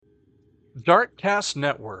Darkcast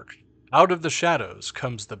Network. Out of the shadows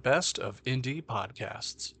comes the best of indie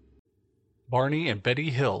podcasts. Barney and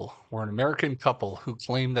Betty Hill were an American couple who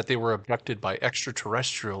claimed that they were abducted by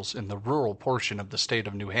extraterrestrials in the rural portion of the state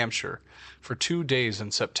of New Hampshire for 2 days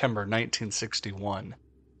in September 1961.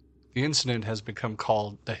 The incident has become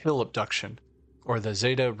called the Hill Abduction, or the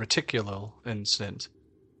Zeta Reticuli incident,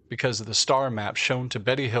 because the star map shown to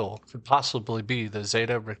Betty Hill could possibly be the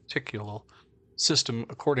Zeta Reticuli system,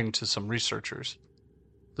 according to some researchers.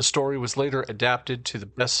 The story was later adapted to the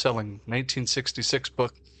best-selling 1966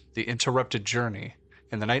 book The Interrupted Journey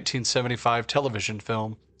and the 1975 television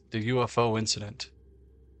film The UFO Incident.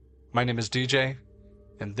 My name is DJ,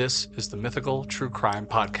 and this is the Mythical True Crime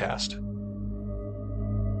Podcast.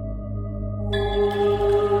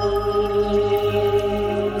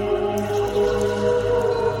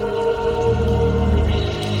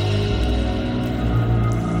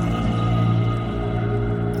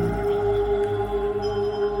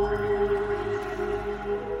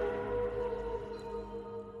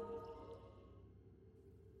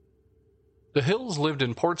 The Hills lived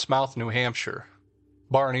in Portsmouth, New Hampshire.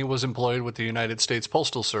 Barney was employed with the United States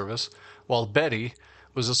Postal Service, while Betty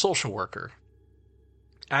was a social worker.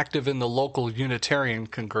 Active in the local Unitarian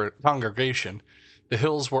congregation, the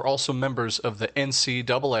Hills were also members of the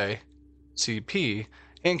NCAACP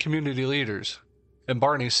and community leaders, and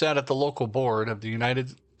Barney sat at the local board of the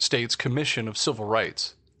United States Commission of Civil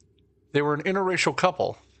Rights. They were an interracial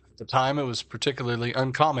couple. At the time, it was particularly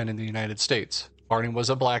uncommon in the United States. Barney was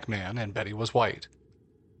a black man and Betty was white.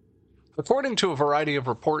 According to a variety of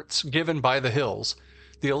reports given by the Hills,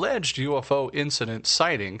 the alleged UFO incident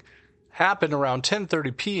sighting happened around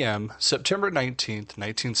 10:30 p.m. September 19,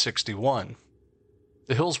 1961.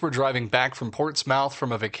 The Hills were driving back from Portsmouth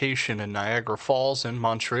from a vacation in Niagara Falls and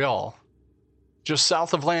Montreal. Just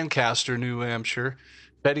south of Lancaster, New Hampshire,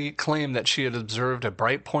 Betty claimed that she had observed a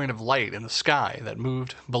bright point of light in the sky that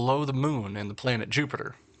moved below the moon and the planet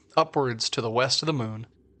Jupiter, upwards to the west of the moon,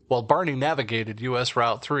 while Barney navigated U.S.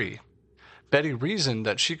 Route 3. Betty reasoned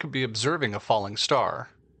that she could be observing a falling star,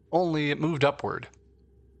 only it moved upward.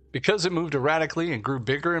 Because it moved erratically and grew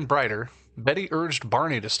bigger and brighter, Betty urged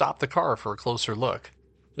Barney to stop the car for a closer look,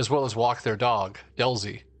 as well as walk their dog,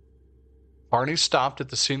 Delzy. Barney stopped at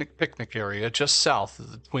the scenic picnic area just south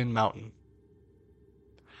of the Twin Mountain.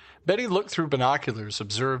 Betty looked through binoculars,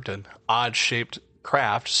 observed an odd-shaped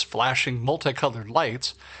craft flashing multicolored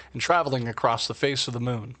lights and traveling across the face of the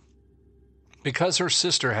moon. Because her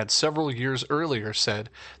sister had several years earlier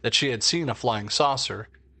said that she had seen a flying saucer,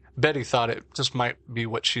 Betty thought it just might be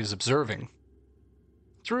what she's observing.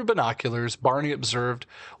 Through binoculars, Barney observed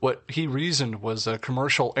what he reasoned was a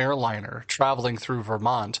commercial airliner traveling through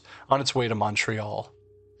Vermont on its way to Montreal.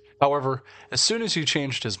 However, as soon as he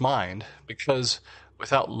changed his mind, because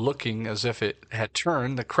without looking as if it had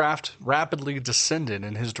turned, the craft rapidly descended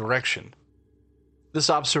in his direction. This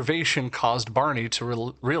observation caused Barney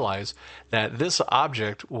to realize that this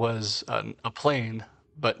object was a plane,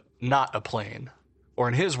 but not a plane. Or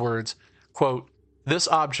in his words, quote, "This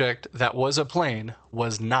object that was a plane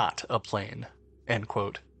was not a plane," end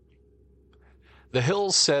quote. The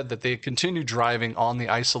Hills said that they continued driving on the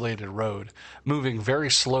isolated road, moving very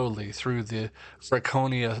slowly through the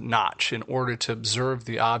Franconia Notch in order to observe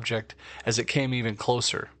the object as it came even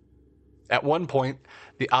closer. At one point,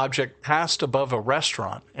 the object passed above a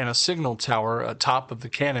restaurant and a signal tower atop of the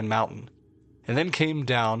Cannon Mountain, and then came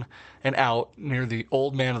down and out near the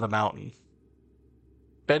Old Man of the Mountain.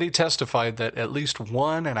 Betty testified that at least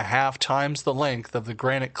 1.5 times the length of the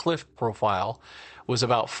granite cliff profile was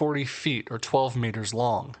about 40 feet or 12 meters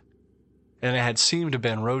long, and it had seemed to have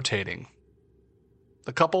been rotating.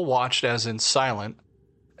 The couple watched as in silent,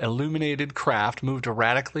 illuminated craft moved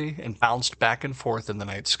erratically and bounced back and forth in the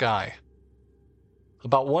night sky.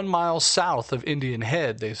 About 1 mile south of Indian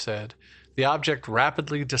Head, they said, the object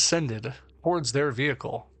rapidly descended towards their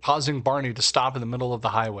vehicle, causing Barney to stop in the middle of the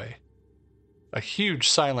highway. A huge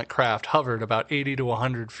silent craft hovered about 80 to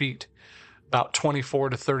 100 feet, about 24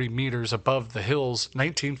 to 30 meters above the Hills'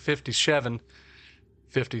 1957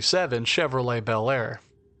 Chevrolet Bel Air,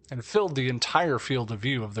 and filled the entire field of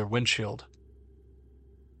view of their windshield.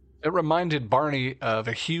 It reminded Barney of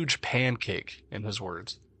a huge pancake, in his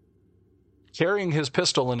words. Carrying his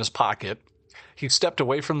pistol in his pocket, he stepped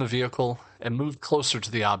away from the vehicle and moved closer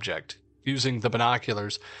to the object. Using the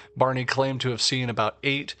binoculars, Barney claimed to have seen about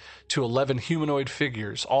 8 to 11 humanoid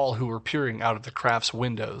figures, all who were peering out of the craft's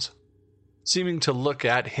windows, seeming to look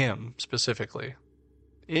at him specifically.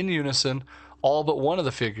 In unison, all but one of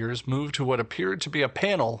the figures moved to what appeared to be a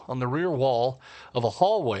panel on the rear wall of a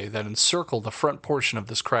hallway that encircled the front portion of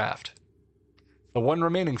this craft. The one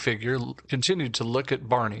remaining figure continued to look at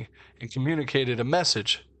Barney and communicated a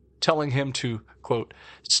message telling him to, quote,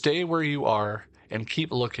 stay where you are and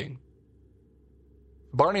keep looking.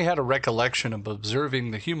 Barney had a recollection of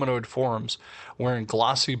observing the humanoid forms wearing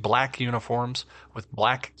glossy black uniforms with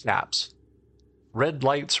black caps. Red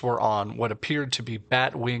lights were on what appeared to be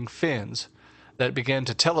bat wing fins that began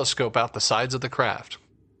to telescope out the sides of the craft,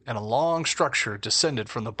 and a long structure descended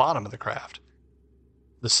from the bottom of the craft.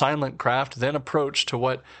 The silent craft then approached to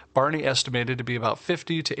what Barney estimated to be about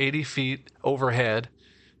 50 to 80 feet overhead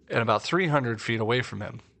and about 300 feet away from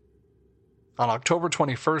him. On October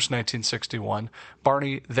 21st, 1961,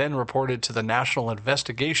 Barney then reported to the National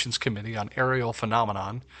Investigations Committee on Aerial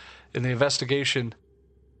Phenomenon in the investigator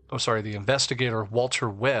Walter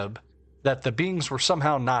Webb, that the beings were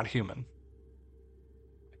somehow not human.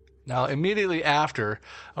 Now, immediately after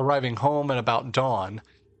arriving home at about dawn,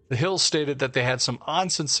 the Hills stated that they had some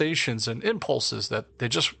odd sensations and impulses that they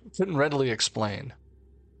just couldn't readily explain.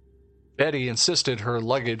 Betty insisted her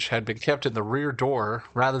luggage had been kept in the rear door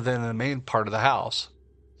rather than in the main part of the house.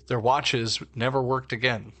 Their watches never worked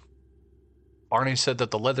again. Barney said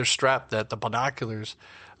that the leather strap that the binoculars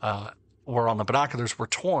were on the binoculars were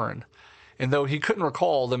torn, and though he couldn't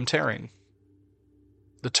recall them tearing.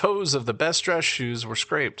 The toes of the best dressed shoes were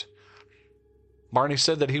scraped. Barney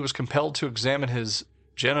said that he was compelled to examine his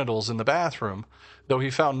genitals in the bathroom, though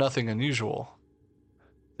he found nothing unusual.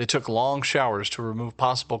 They took long showers to remove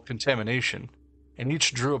possible contamination, and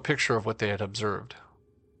each drew a picture of what they had observed.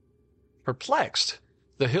 Perplexed,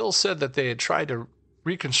 the Hills said that they had tried to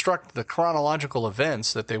reconstruct the chronological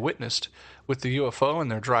events that they witnessed with the UFO in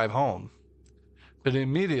their drive home. But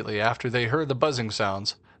immediately after they heard the buzzing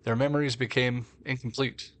sounds, their memories became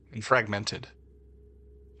incomplete and fragmented.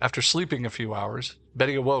 After sleeping a few hours,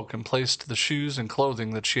 Betty awoke and placed the shoes and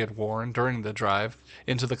clothing that she had worn during the drive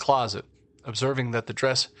into the closet, observing that the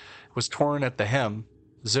dress was torn at the hem,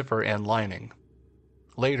 zipper, and lining.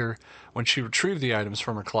 Later, when she retrieved the items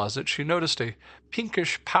from her closet, she noticed a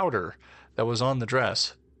pinkish powder that was on the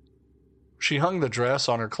dress. She hung the dress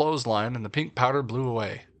on her clothesline and the pink powder blew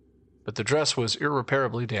away, but the dress was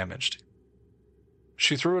irreparably damaged.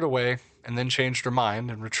 She threw it away and then changed her mind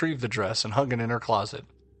and retrieved the dress and hung it in her closet.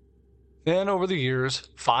 Then, over the years,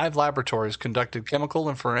 5 laboratories conducted chemical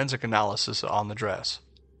and forensic analysis on the dress.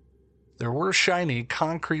 There were shiny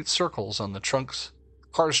concrete circles on the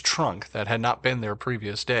car's trunk that had not been there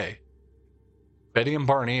previous day. Betty and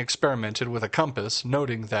Barney experimented with a compass,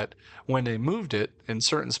 noting that when they moved it in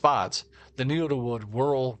certain spots, the needle would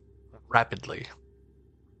whirl rapidly.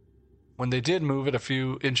 When they did move it a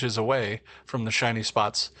few inches away from the shiny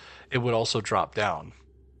spots, it would also drop down.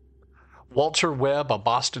 Walter Webb, a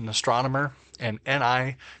Boston astronomer and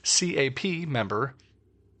NICAP member,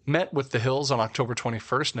 met with the Hills on October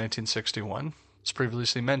 21st, 1961, as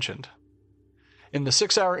previously mentioned. In the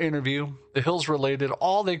 6-hour interview, the Hills related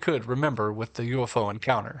all they could remember with the UFO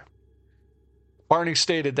encounter. Barney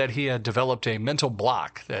stated that he had developed a mental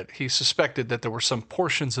block, that he suspected that there were some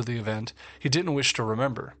portions of the event he didn't wish to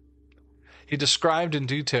remember. He described in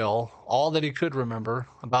detail all that he could remember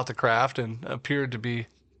about the craft and appeared to be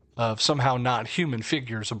of somehow not human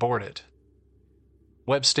figures aboard it.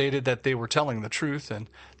 Webb stated that they were telling the truth and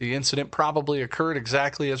the incident probably occurred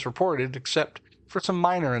exactly as reported, except for some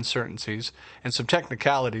minor uncertainties and some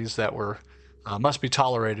technicalities that must be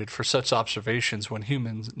tolerated for such observations when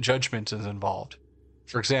human judgment is involved.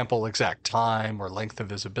 For example, exact time or length of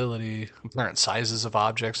visibility, apparent sizes of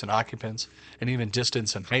objects and occupants, and even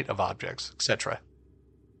distance and height of objects, etc.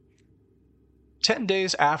 10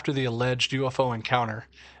 days after the alleged UFO encounter,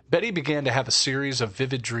 Betty began to have a series of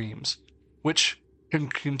vivid dreams, which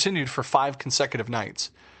continued for 5 consecutive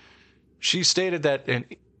nights. She stated that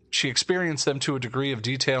she experienced them to a degree of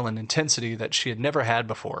detail and intensity that she had never had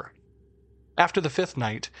before. After the 5th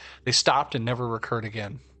night, they stopped and never recurred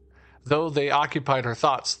again, though they occupied her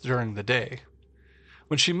thoughts during the day.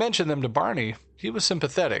 When she mentioned them to Barney, he was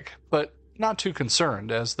sympathetic, but not too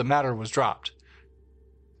concerned, as the matter was dropped.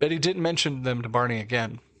 Betty didn't mention them to Barney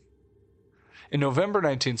again. In November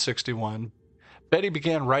 1961, Betty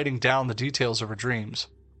began writing down the details of her dreams.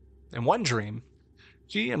 In one dream,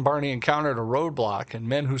 she and Barney encountered a roadblock and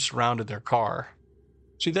men who surrounded their car.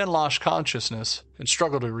 She then lost consciousness and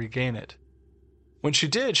struggled to regain it. When she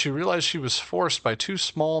did, she realized she was forced by 2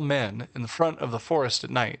 small men in the front of the forest at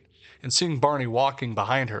night and seeing Barney walking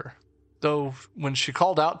behind her, though when she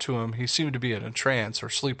called out to him, he seemed to be in a trance or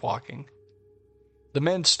sleepwalking. The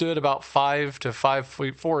men stood about 5 to 5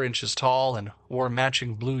 feet 4 inches tall and wore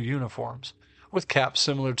matching blue uniforms, with caps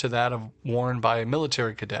similar to that worn by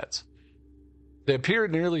military cadets. They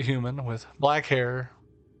appeared nearly human, with black hair,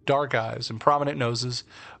 dark eyes and prominent noses,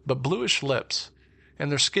 but bluish lips,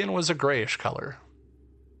 and their skin was a grayish color.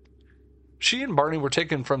 She and Barney were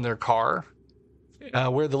taken from their car,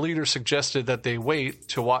 where the leader suggested that they wait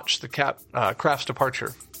to watch the craft's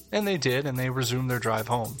departure. And they did, and they resumed their drive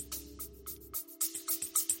home.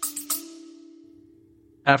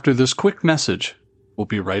 After this quick message, we'll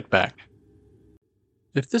be right back.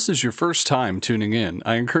 If this is your first time tuning in,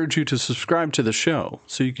 I encourage you to subscribe to the show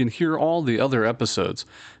so you can hear all the other episodes,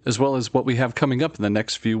 as well as what we have coming up in the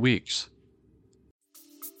next few weeks.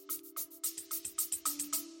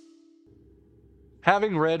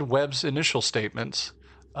 Having read Webb's initial statements,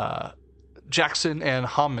 Jackson and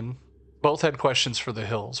Hammond both had questions for the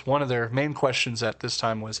Hills. One of their main questions at this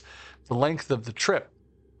time was the length of the trip.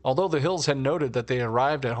 Although the Hills had noted that they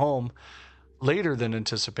arrived at home later than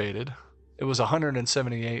anticipated, it was a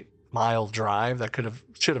 178-mile drive that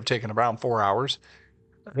should have taken around 4 hours.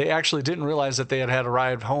 They actually didn't realize that they had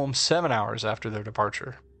arrived home 7 hours after their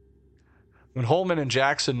departure. When Holman and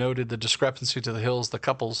Jackson noted the discrepancy to the Hills, the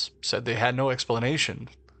couples said they had no explanation.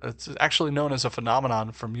 It's actually known as a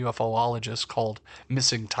phenomenon from UFOologists called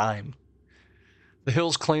missing time. The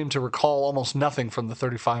Hills claimed to recall almost nothing from the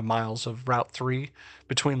 35 miles of Route 3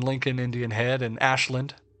 between Lincoln, Indian Head, and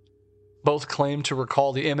Ashland. Both claimed to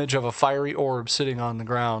recall the image of a fiery orb sitting on the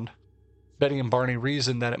ground. Betty and Barney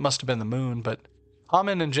reasoned that it must have been the moon, but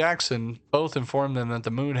Hammond and Jackson both informed them that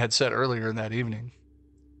the moon had set earlier in that evening.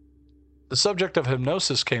 The subject of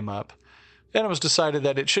hypnosis came up, and it was decided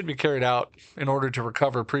that it should be carried out in order to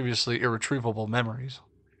recover previously irretrievable memories.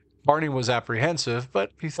 Barney was apprehensive,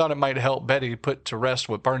 but he thought it might help Betty put to rest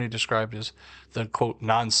what Barney described as the, quote,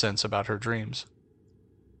 nonsense about her dreams.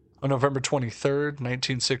 On November 23rd,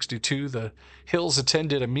 1962, the Hills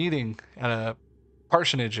attended a meeting at a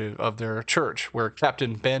parsonage of their church where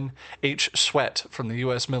Captain Ben H. Sweat from the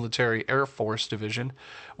U.S. Military Air Force Division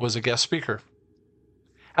was a guest speaker.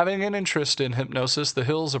 Having an interest in hypnosis, the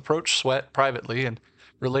Hills approached Sweat privately and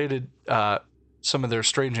related some of their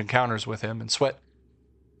strange encounters with him, and Sweat,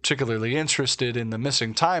 particularly interested in the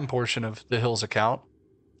missing time portion of the Hills' account,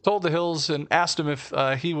 told the Hills and asked him if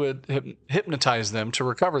he would hypnotize them to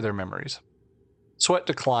recover their memories. Sweat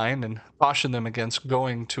declined and cautioned them against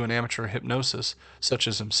going to an amateur hypnosis such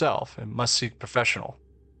as himself and must seek professional.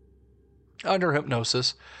 Under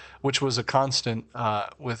hypnosis, which was a constant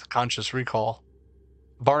with conscious recall,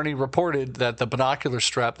 Barney reported that the binocular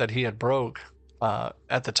strap that he had broke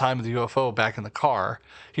at the time of the UFO back in the car,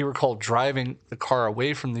 he recalled driving the car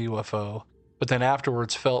away from the UFO, but then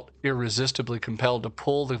afterwards felt irresistibly compelled to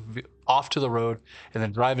pull off to the road and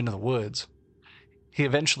then drive into the woods. He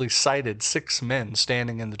eventually sighted 6 men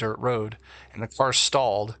standing in the dirt road, and the car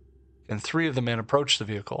stalled, and 3 of the men approached the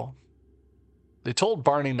vehicle. They told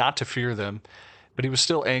Barney not to fear them, but he was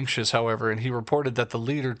still anxious, however, and he reported that the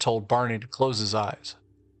leader told Barney to close his eyes.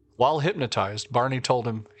 While hypnotized, Barney told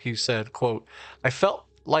him, he said, quote, "I felt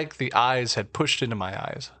like the eyes had pushed into my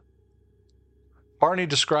eyes." Barney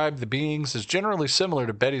described the beings as generally similar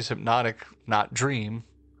to Betty's hypnotic, not dream,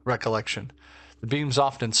 recollection. The beings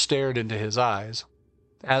often stared into his eyes,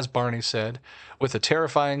 as Barney said, with a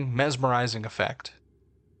terrifying, mesmerizing effect.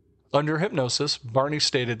 Under hypnosis, Barney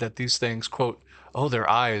stated that these things, quote, "Oh, their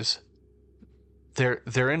eyes,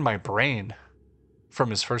 they're in my brain,"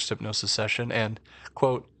 from his first hypnosis session, and,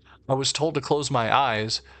 quote, "I was told to close my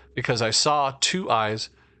eyes because I saw 2 eyes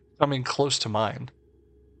coming close to mine.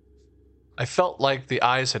 I felt like the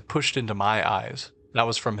eyes had pushed into my eyes." That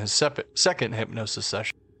was from his second hypnosis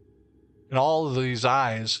session. And all of these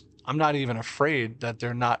eyes, I'm not even afraid that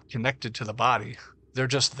they're not connected to the body. They're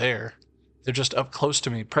just there. They're just up close to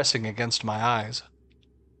me, pressing against my eyes.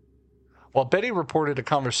 While Betty reported a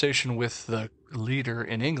conversation with the leader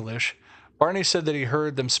in English, Barney said that he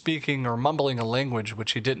heard them speaking or mumbling a language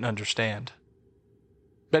which he didn't understand.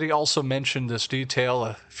 Betty also mentioned this detail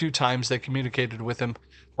a few times they communicated with him.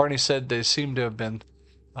 Barney said they seemed to have been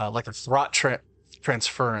like a thought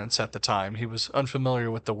transference at the time. He was unfamiliar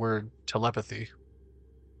with the word telepathy.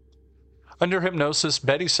 Under hypnosis,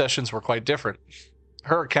 Betty's sessions were quite different.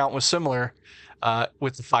 Her account was similar,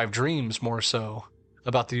 with the 5 dreams more so,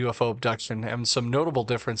 about the UFO abduction, and some notable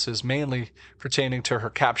differences mainly pertaining to her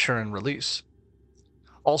capture and release.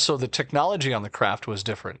 Also, the technology on the craft was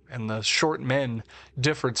different, and the short men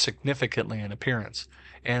differed significantly in appearance,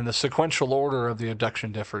 and the sequential order of the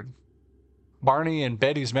abduction differed. Barney and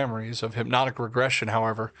Betty's memories of hypnotic regression,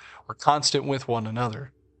 however, were constant with one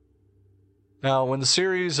another. Now, when the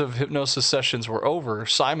series of hypnosis sessions were over,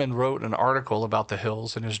 Simon wrote an article about the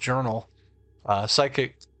Hills in his journal,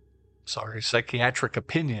 Psychiatric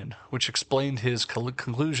Opinion, which explained his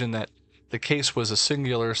conclusion that the case was a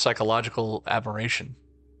singular psychological aberration.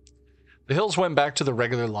 The Hills went back to their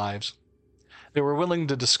regular lives. They were willing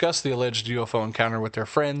to discuss the alleged UFO encounter with their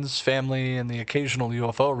friends, family, and the occasional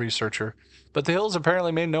UFO researcher, but the Hills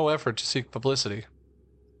apparently made no effort to seek publicity.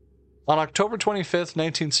 On October 25th,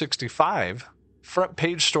 1965, front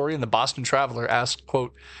page story in the Boston Traveler asked,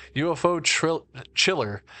 quote, UFO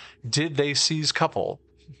chiller, did they seize couple?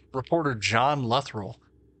 Reporter John Luthrell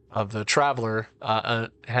of the Traveler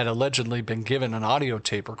had allegedly been given an audio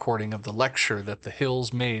tape recording of the lecture that the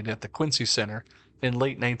Hills made at the Quincy Center in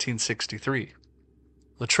late 1963.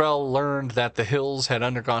 Luttrell learned that the Hills had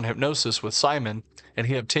undergone hypnosis with Simon, and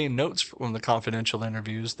he obtained notes from the confidential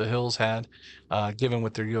interviews the Hills had given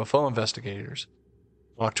with their UFO investigators.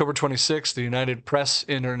 On October 26th, the United Press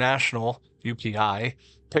International, UPI,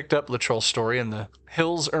 picked up Luttrell's story, and the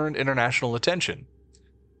Hills earned international attention.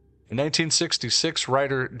 In 1966,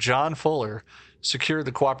 writer John Fuller secured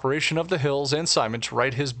the cooperation of the Hills and Simon to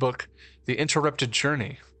write his book, The Interrupted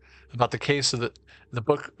Journey, about the case of the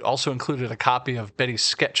book also included a copy of Betty's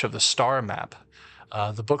sketch of the star map.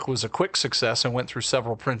 The book was a quick success and went through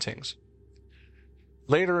several printings.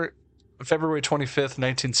 Later, February 25th,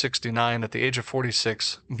 1969, at the age of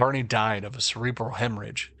 46, Barney died of a cerebral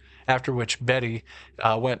hemorrhage, after which Betty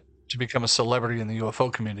went to become a celebrity in the UFO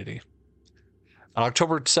community. On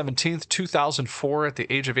October 17th, 2004, at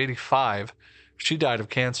the age of 85, she died of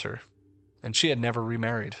cancer, and she had never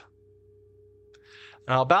remarried.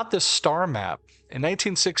 Now, about this star map, in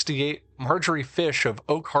 1968, Marjorie Fish of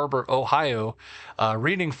Oak Harbor, Ohio,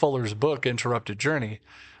 reading Fuller's book, Interrupted Journey,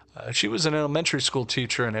 she was an elementary school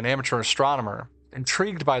teacher and an amateur astronomer.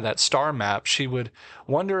 Intrigued by that star map, she would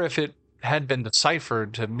wonder if it had been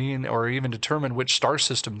deciphered to mean or even determine which star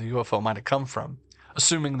system the UFO might have come from,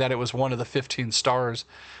 assuming that it was one of the 15 stars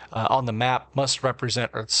on the map must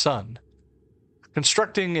represent Earth's sun.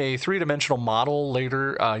 Constructing a three-dimensional model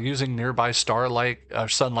later using nearby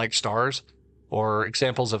sun-like stars, or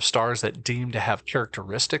examples of stars that deemed to have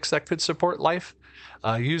characteristics that could support life,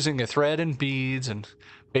 using a thread and beads and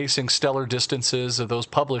basing stellar distances of those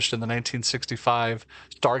published in the 1965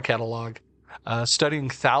 star catalog, studying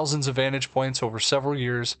thousands of vantage points over several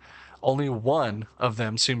years, only one of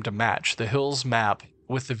them seemed to match the Hills map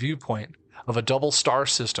with the viewpoint of a double star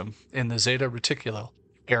system in the Zeta Reticuli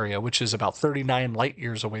area, which is about 39 light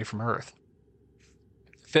years away from Earth.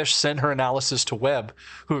 Fish sent her analysis to Webb,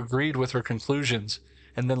 who agreed with her conclusions,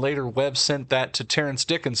 and then later Webb sent that to Terence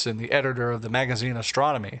Dickinson, the editor of the magazine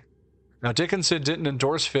Astronomy. Now, Dickinson didn't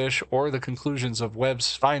endorse Fish or the conclusions of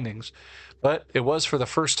Webb's findings, but it was for the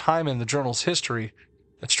first time in the journal's history,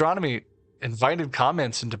 Astronomy invited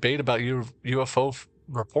comments and debate about UFO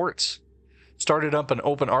reports, started up an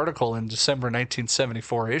open article in December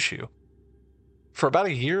 1974 issue. For about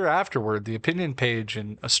a year afterward, the opinion page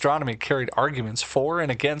in Astronomy carried arguments for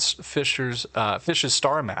and against Fish's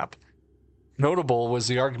star map. Notable was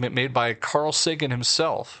the argument made by Carl Sagan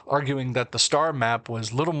himself, arguing that the star map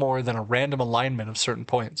was little more than a random alignment of certain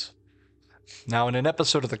points. Now, in an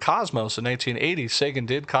episode of The Cosmos in 1980, Sagan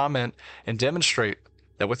did comment and demonstrate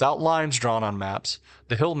that without lines drawn on maps,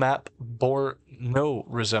 the Hill map bore no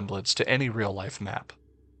resemblance to any real-life map.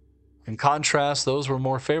 In contrast, those were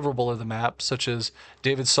more favorable of the map, such as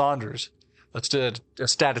David Saunders, a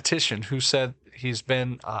statistician who said he's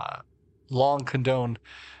been long condoned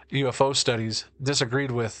UFO studies,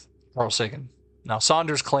 disagreed with Carl Sagan. Now,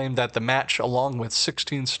 Saunders claimed that the match, along with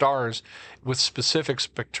 16 stars with specific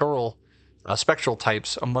spectral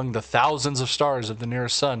types among the thousands of stars of the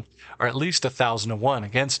nearest sun, are at least 1,000 to 1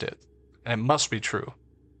 against it, and it must be true.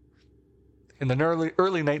 In the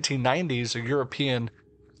early 1990s, a European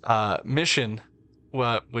mission,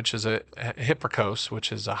 which is a Hipparcos,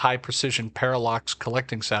 which is a high-precision parallax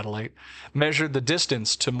collecting satellite, measured the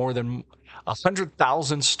distance to more than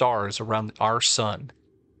 100,000 stars around our sun,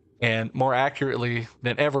 and more accurately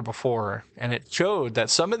than ever before. And it showed that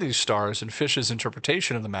some of these stars, in Fish's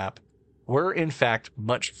interpretation of the map, were in fact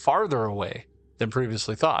much farther away than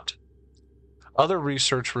previously thought. Other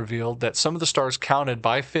research revealed that some of the stars counted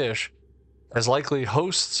by Fish as likely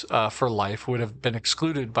hosts for life would have been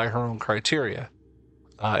excluded by her own criteria.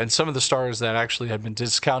 And some of the stars that actually had been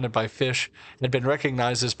discounted by Fish had been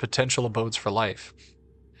recognized as potential abodes for life.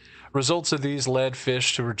 Results of these led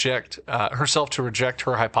Fish to reject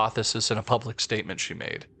her hypothesis in a public statement she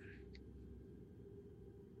made.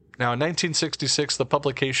 Now, in 1966, the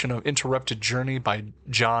publication of Interrupted Journey by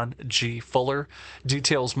John G. Fuller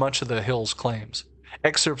details much of the Hills' claims.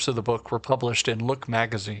 Excerpts of the book were published in Look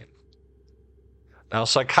magazine. Now,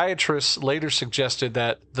 psychiatrists later suggested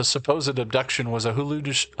that the supposed abduction was a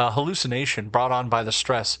hallucination brought on by the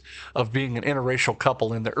stress of being an interracial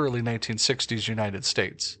couple in the early 1960s United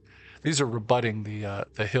States. These are rebutting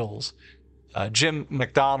the Hills. Jim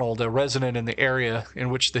McDonald, a resident in the area in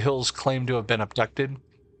which the Hills claimed to have been abducted,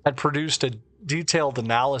 had produced a detailed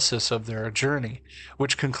analysis of their journey,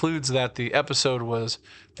 which concludes that the episode was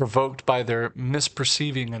provoked by their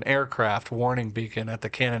misperceiving an aircraft warning beacon at the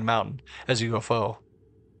Cannon Mountain as a UFO.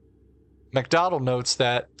 McDonald notes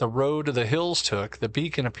that the road the Hills took, the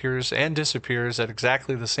beacon appears and disappears at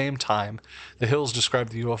exactly the same time the Hills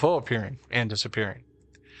described the UFO appearing and disappearing,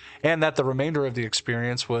 and that the remainder of the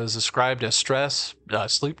experience was ascribed as stress,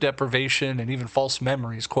 sleep deprivation, and even false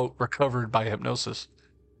memories, quote, recovered by hypnosis.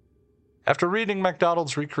 After reading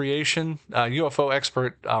MacDonald's recreation, UFO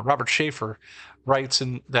expert Robert Schaefer writes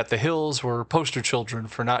that the Hills were poster children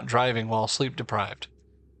for not driving while sleep deprived.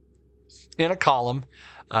 In a column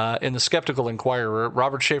in the Skeptical Inquirer,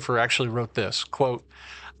 Robert Schaefer actually wrote this, quote,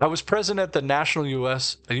 I was present at the National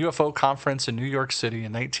UFO Conference in New York City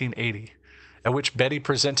in 1980, at which Betty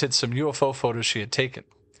presented some UFO photos she had taken.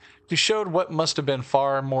 She showed what must have been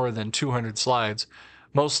far more than 200 slides,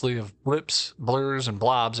 mostly of blips, blurs, and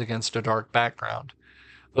blobs against a dark background.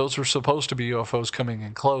 Those were supposed to be UFOs coming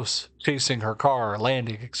in close, chasing her car,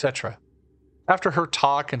 landing, etc. After her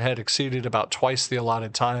talk and had exceeded about twice the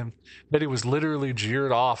allotted time, Betty was literally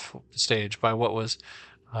jeered off the stage by what was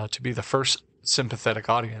to be the first sympathetic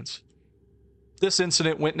audience. This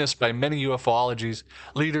incident, witnessed by many ufology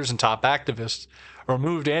leaders and top activists,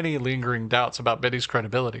 removed any lingering doubts about Betty's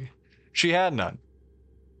credibility. She had none.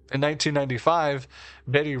 In 1995,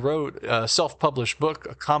 Betty wrote a self-published book,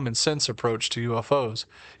 A Common Sense Approach to UFOs.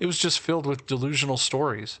 It was just filled with delusional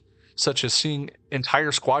stories, such as seeing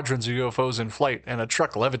entire squadrons of UFOs in flight and a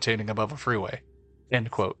truck levitating above a freeway.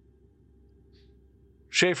 End quote.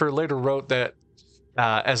 Schaefer later wrote that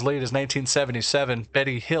as late as 1977,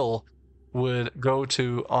 Betty Hill would go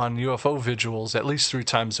on UFO vigils at least 3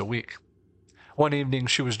 times a week. One evening,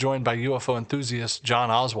 she was joined by UFO enthusiast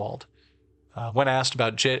John Oswald. When asked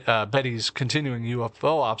about Betty's continuing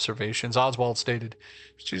UFO observations, Oswald stated,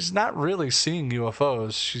 she's not really seeing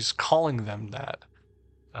UFOs, she's calling them that.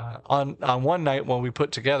 On one night when we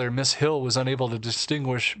put together, Miss Hill was unable to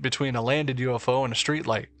distinguish between a landed UFO and a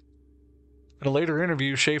streetlight. In a later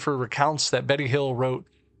interview, Schaefer recounts that Betty Hill wrote,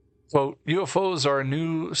 quote, UFOs are a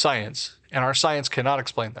new science, and our science cannot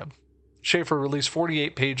explain them. Schaefer released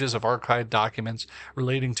 48 pages of archived documents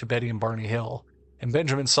relating to Betty and Barney Hill, and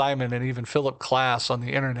Benjamin Simon and even Philip Klass on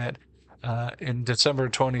the internet in December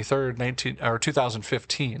 23rd,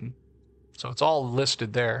 2015. So it's all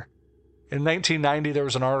listed there. In 1990, there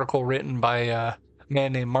was an article written by a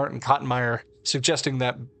man named Martin Kottenmeier suggesting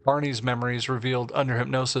that Barney's memories revealed under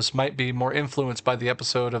hypnosis might be more influenced by the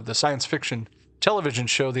episode of the science fiction television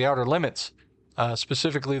show The Outer Limits,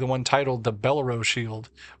 specifically the one titled The Bellerose Shield,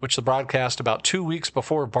 which was broadcast about 2 weeks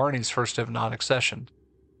before Barney's first hypnotic session.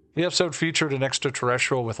 The episode featured an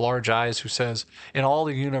extraterrestrial with large eyes who says, in all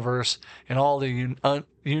the universe, in all the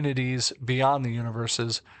unities beyond the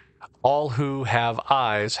universes, all who have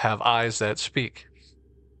eyes that speak.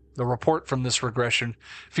 The report from this regression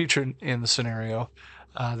featured in the scenario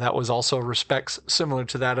that was also respects similar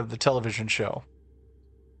to that of the television show.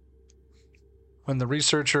 When the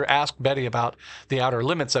researcher asked Betty about the Outer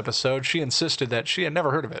Limits episode, she insisted that she had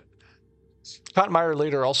never heard of it. Kottenmeier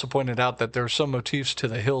later also pointed out that there are some motifs to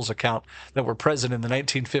the Hills account that were present in the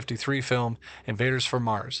 1953 film Invaders from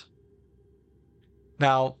Mars.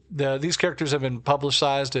 Now, these characters have been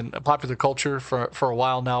publicized in popular culture for a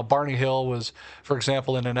while now. Barney Hill was, for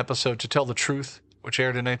example, in an episode To Tell the Truth, which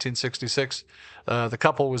aired in 1966. The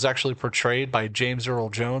couple was actually portrayed by James Earl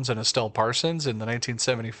Jones and Estelle Parsons in the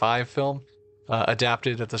 1975 film,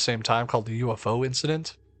 adapted at the same time, called The UFO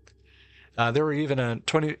Incident. There were even in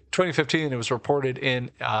 2015, it was reported in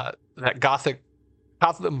that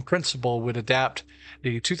Gotham Principle would adapt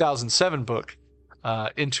the 2007 book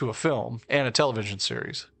into a film and a television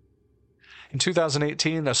series. In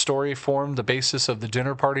 2018, a story formed the basis of the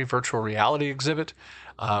Dinner Party virtual reality exhibit,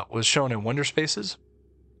 was shown in Wonder Spaces.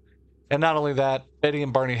 And not only that, Betty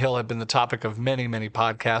and Barney Hill have been the topic of many, many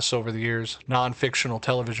podcasts over the years, non-fictional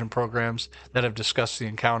television programs that have discussed the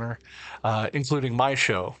encounter, including my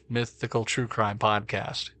show, Mythical True Crime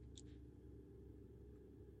Podcast.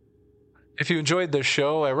 If you enjoyed this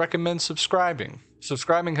show, I recommend subscribing.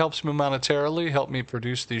 Subscribing helps me monetarily, help me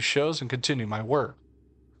produce these shows, and continue my work.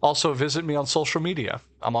 Also, visit me on social media.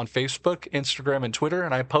 I'm on Facebook, Instagram, and Twitter,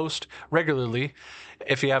 and I post regularly.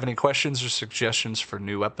 If you have any questions or suggestions for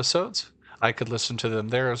new episodes, I could listen to them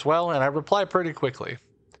there as well, and I reply pretty quickly.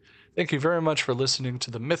 Thank you very much for listening to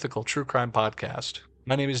the Mythical True Crime Podcast.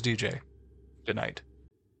 My name is DJ. Good night.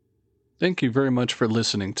 Thank you very much for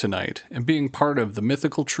listening tonight and being part of the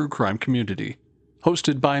Mythical True Crime community,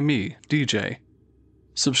 hosted by me, DJ.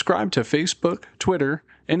 Subscribe to Facebook, Twitter,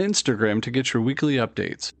 and Instagram to get your weekly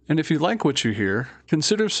updates. And if you like what you hear,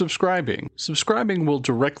 consider subscribing. Subscribing will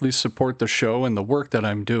directly support the show and the work that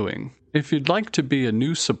I'm doing. If you'd like to be a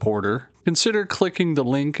new supporter, consider clicking the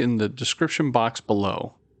link in the description box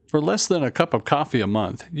below. For less than a cup of coffee a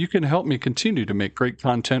month, you can help me continue to make great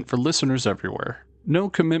content for listeners everywhere. No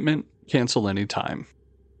commitment, cancel anytime.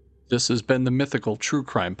 This has been the Mythical True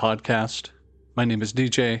Crime Podcast. My name is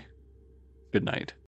DJ. Good night.